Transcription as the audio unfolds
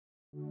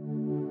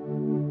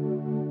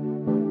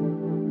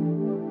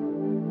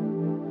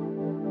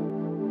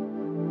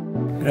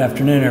Good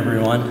afternoon,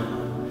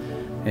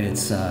 everyone.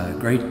 It's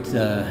great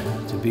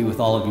to be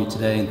with all of you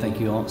today, and thank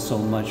you all so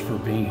much for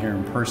being here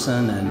in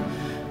person,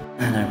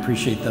 and I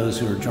appreciate those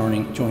who are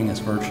joining us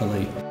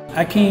virtually.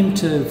 I came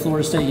to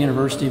Florida State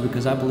University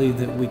because I believe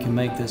that we can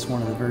make this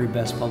one of the very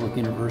best public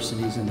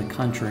universities in the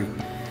country,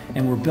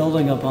 and we're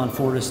building upon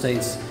Florida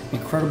State's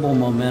incredible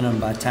momentum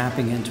by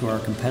tapping into our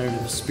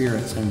competitive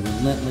spirits and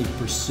relentlessly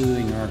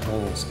pursuing our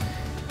goals.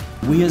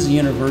 We as a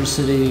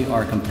university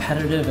are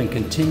competitive and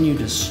continue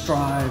to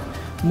strive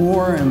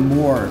more and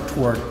more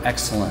toward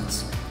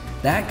excellence.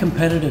 That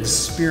competitive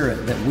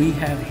spirit that we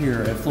have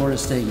here at Florida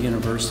State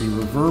University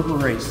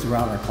reverberates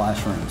throughout our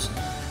classrooms,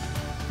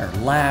 our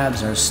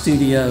labs, our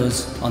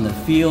studios, on the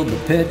field,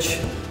 the pitch,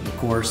 the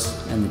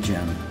course, and the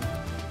gym.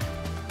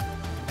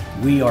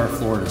 We are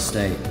Florida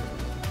State,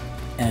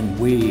 and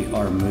we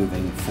are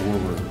moving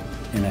forward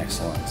in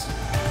excellence.